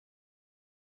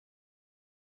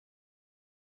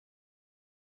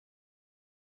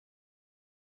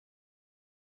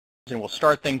and we'll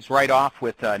start things right off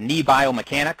with knee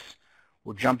biomechanics.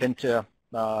 We'll jump into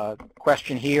a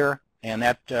question here, and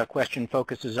that question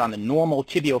focuses on the normal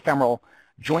tibiofemoral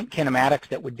joint kinematics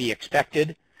that would be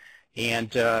expected.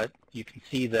 And you can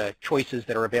see the choices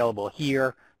that are available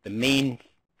here. The main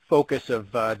focus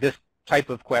of this type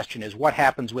of question is what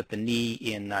happens with the knee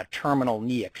in terminal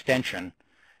knee extension.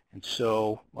 And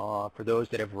so for those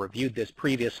that have reviewed this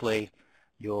previously,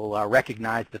 you'll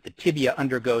recognize that the tibia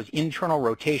undergoes internal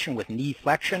rotation with knee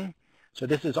flexion. So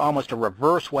this is almost a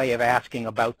reverse way of asking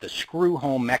about the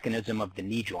screw-home mechanism of the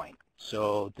knee joint.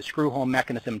 So the screw-home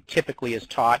mechanism typically is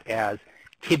taught as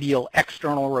tibial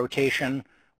external rotation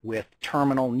with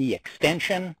terminal knee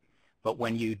extension. But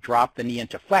when you drop the knee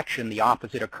into flexion, the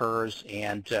opposite occurs,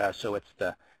 and so it's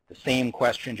the same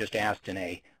question just asked in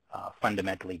a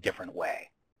fundamentally different way.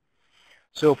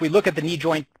 So if we look at the knee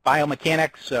joint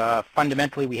biomechanics,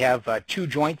 fundamentally we have two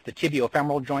joints, the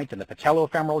tibiofemoral joint and the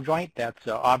patellofemoral joint. That's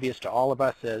obvious to all of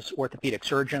us as orthopedic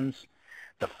surgeons.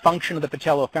 The function of the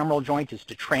patellofemoral joint is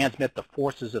to transmit the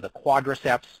forces of the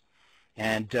quadriceps,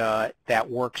 and that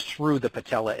works through the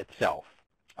patella itself.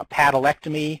 A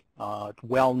patelectomy,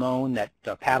 well known that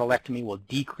patelectomy will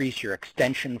decrease your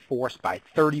extension force by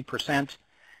 30%.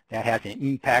 That has an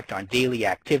impact on daily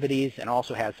activities and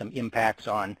also has some impacts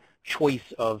on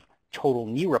choice of total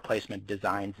knee replacement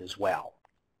designs as well.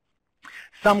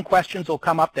 Some questions will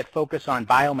come up that focus on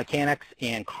biomechanics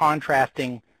and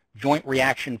contrasting joint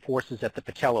reaction forces at the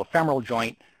patellofemoral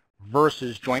joint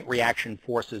versus joint reaction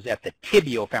forces at the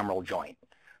tibiofemoral joint.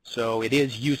 So it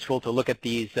is useful to look at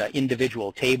these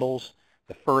individual tables.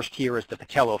 The first here is the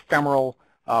patellofemoral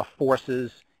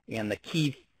forces, and the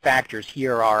key factors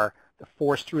here are the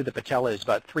force through the patella is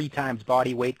about 3 times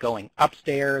body weight going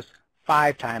upstairs,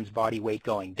 5 times body weight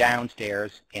going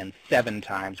downstairs, and 7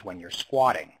 times when you're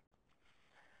squatting.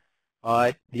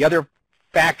 The other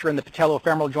factor in the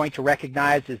patellofemoral joint to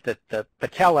recognize is that the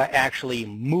patella actually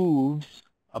moves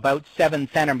about 7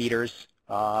 centimeters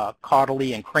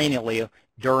caudally and cranially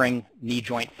during knee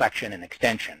joint flexion and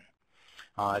extension.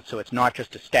 So it's not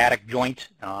just a static joint,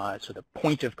 so the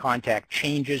point of contact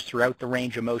changes throughout the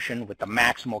range of motion with the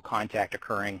maximal contact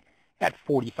occurring at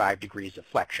 45 degrees of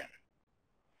flexion.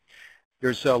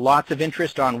 There's lots of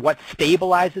interest on what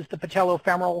stabilizes the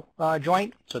patellofemoral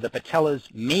joint. So the patella's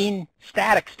main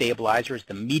static stabilizer is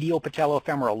the medial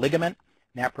patellofemoral ligament,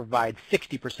 and that provides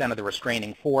 60% of the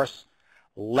restraining force,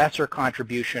 lesser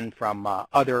contribution from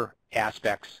other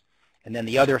aspects. And then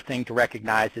the other thing to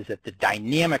recognize is that the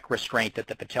dynamic restraint at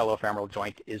the patellofemoral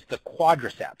joint is the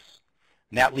quadriceps.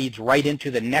 And that leads right into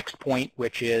the next point,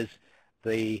 which is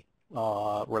the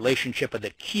relationship of the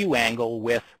Q angle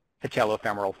with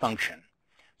patellofemoral function.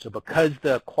 So because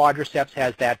the quadriceps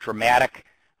has that dramatic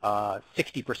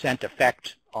 60%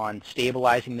 effect on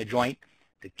stabilizing the joint,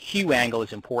 the Q angle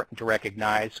is important to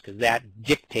recognize because that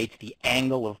dictates the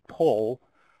angle of pull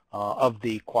of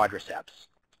the quadriceps.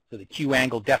 So the Q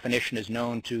angle definition is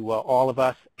known to all of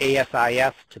us,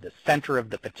 ASIS to the center of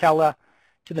the patella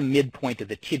to the midpoint of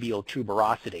the tibial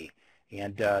tuberosity.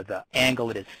 And the angle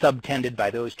that is subtended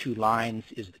by those two lines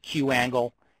is the Q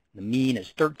angle. The mean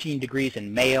is 13 degrees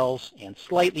in males and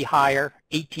slightly higher,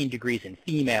 18 degrees in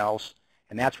females,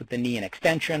 and that's with the knee in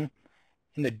extension.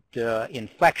 In the in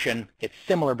flexion, it's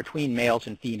similar between males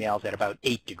and females at about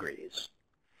 8 degrees.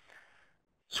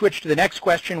 Switch to the next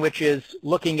question, which is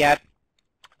looking at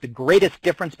the greatest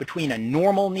difference between a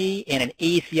normal knee and an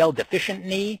ACL deficient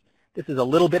knee. This is a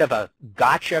little bit of a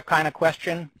gotcha kind of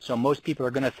question. So most people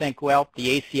are going to think, well,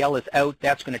 the ACL is out.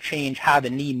 That's going to change how the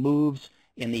knee moves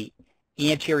in the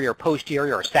anterior,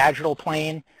 posterior, or sagittal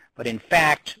plane. But in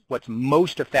fact, what's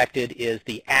most affected is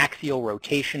the axial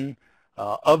rotation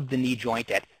of the knee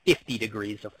joint at 50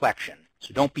 degrees of flexion.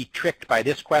 So don't be tricked by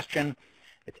this question.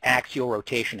 It's axial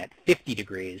rotation at 50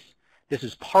 degrees. This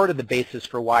is part of the basis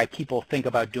for why people think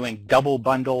about doing double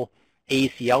bundle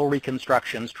ACL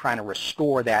reconstructions, trying to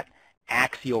restore that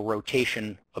axial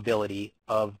rotation ability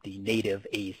of the native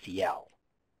ACL.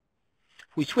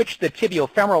 If we switch to the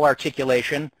tibiofemoral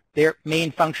articulation, their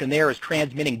main function there is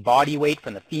transmitting body weight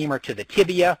from the femur to the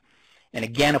tibia. And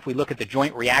again, if we look at the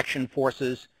joint reaction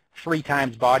forces, 3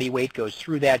 times body weight goes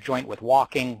through that joint with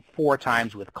walking, 4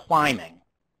 times with climbing.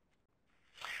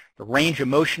 The range of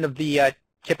motion of the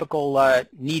typical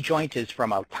knee joint is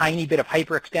from a tiny bit of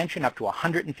hyperextension up to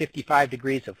 155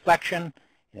 degrees of flexion,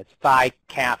 and it's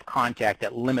thigh-calf contact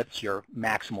that limits your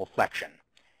maximal flexion.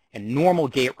 And normal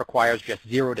gait requires just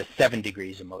 0 to 7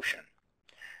 degrees of motion.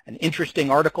 An interesting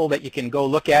article that you can go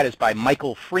look at is by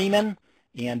Michael Freeman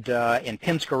and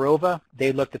Pinskarova.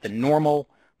 They looked at the normal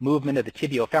movement of the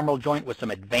tibiofemoral joint with some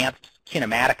advanced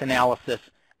kinematic analysis.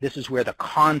 This is where the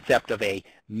concept of a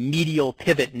medial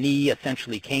pivot knee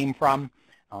essentially came from.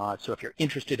 So if you're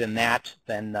interested in that,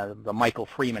 then the Michael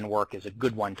Freeman work is a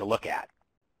good one to look at.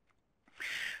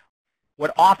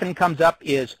 What often comes up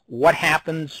is what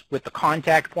happens with the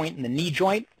contact point in the knee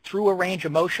joint through a range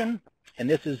of motion, and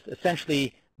this is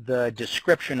essentially the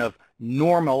description of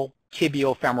normal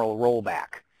tibiofemoral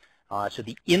rollback. So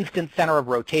the instant center of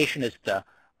rotation is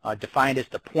defined as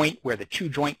the point where the two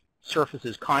joint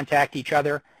surfaces contact each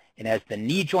other, and as the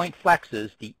knee joint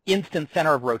flexes, the instant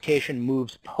center of rotation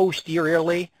moves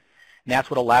posteriorly, and that's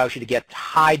what allows you to get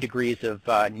high degrees of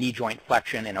knee joint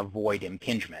flexion and avoid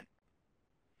impingement.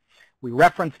 We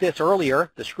referenced this earlier.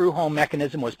 The screw-home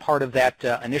mechanism was part of that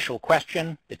initial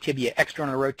question. The tibia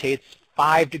externally rotates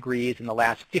 5 degrees in the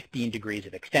last 15 degrees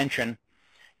of extension,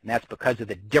 and that's because of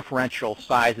the differential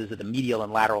sizes of the medial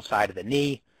and lateral side of the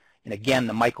knee. And again,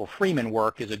 the Michael Freeman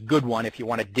work is a good one if you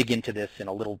want to dig into this in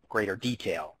a little greater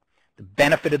detail. The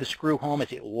benefit of the screw-home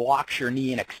is it locks your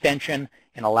knee in extension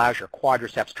and allows your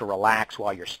quadriceps to relax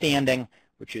while you're standing,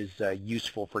 which is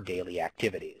useful for daily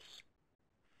activities.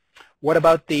 What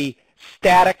about the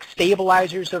static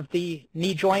stabilizers of the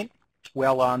knee joint?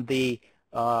 Well, on the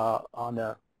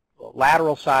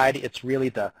lateral side, it's really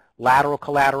the lateral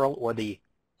collateral, or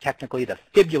technically the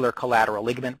fibular collateral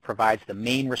ligament provides the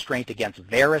main restraint against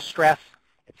varus stress.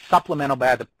 It's supplemented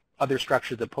by the other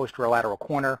structures of the posterolateral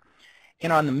corner.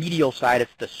 And on the medial side,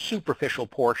 it's the superficial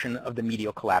portion of the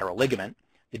medial collateral ligament.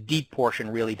 The deep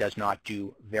portion really does not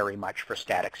do very much for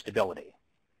static stability.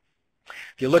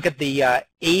 If you look at the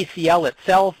ACL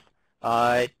itself,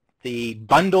 the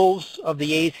bundles of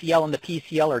the ACL and the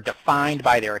PCL are defined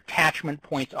by their attachment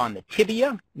points on the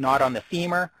tibia, not on the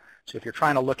femur. So if you're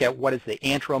trying to look at what does the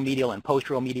anteromedial and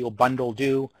posteromedial bundle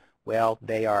do, well,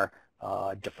 they are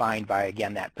defined by,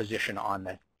 again, that position on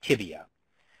the tibia.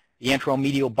 The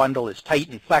anteromedial bundle is tight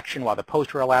in flexion while the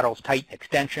posterolateral is tight in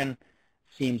extension.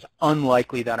 Seems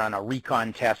unlikely that on a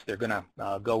recon test they're going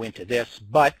to go into this,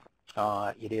 but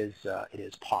it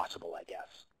is possible, I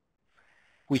guess.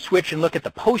 We switch and look at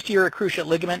the posterior cruciate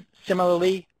ligament.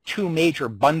 Similarly, 2 major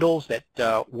bundles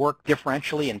that work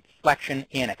differentially in flexion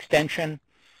and extension.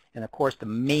 And of course, the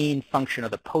main function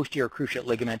of the posterior cruciate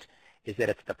ligament is that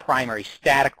it's the primary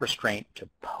static restraint to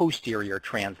posterior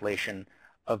translation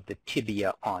of the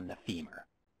tibia on the femur.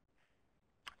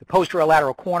 The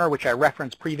posterolateral corner, which I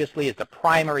referenced previously, is the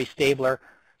primary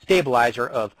stabilizer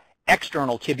of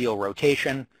external tibial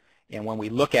rotation. And when we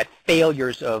look at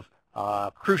failures of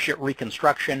cruciate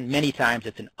reconstruction, many times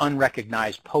it's an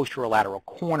unrecognized posterolateral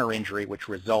corner injury which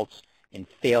results in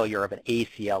failure of an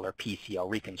ACL or PCL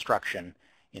reconstruction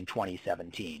in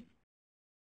 2017.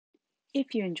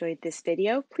 If you enjoyed this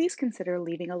video, please consider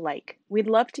leaving a like. We'd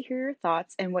love to hear your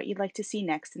thoughts and what you'd like to see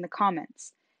next in the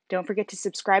comments. Don't forget to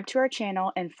subscribe to our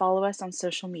channel and follow us on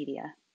social media.